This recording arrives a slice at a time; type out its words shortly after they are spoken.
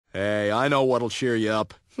Hey, I know what'll cheer you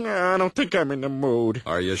up. Nah, I don't think I'm in the mood.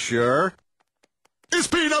 Are you sure? It's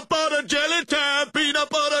peanut butter jelly time, peanut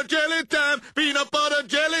butter jelly time, peanut butter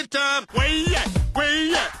jelly time. Where you at? Where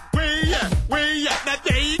you at? Where you at? Where you at? Now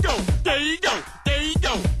there you go, there you go, there you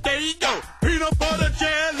go, there you go. Peanut butter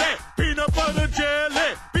jelly, peanut butter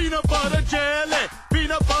jelly, peanut butter jelly,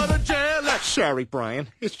 peanut butter jelly. Sorry, Brian.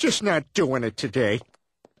 It's just not doing it today.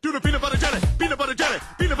 Do the peanut butter jelly, peanut butter jelly,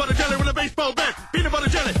 peanut butter jelly with a baseball bat. Peanut butter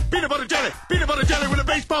jelly, peanut butter jelly, peanut butter jelly with a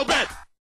baseball bat.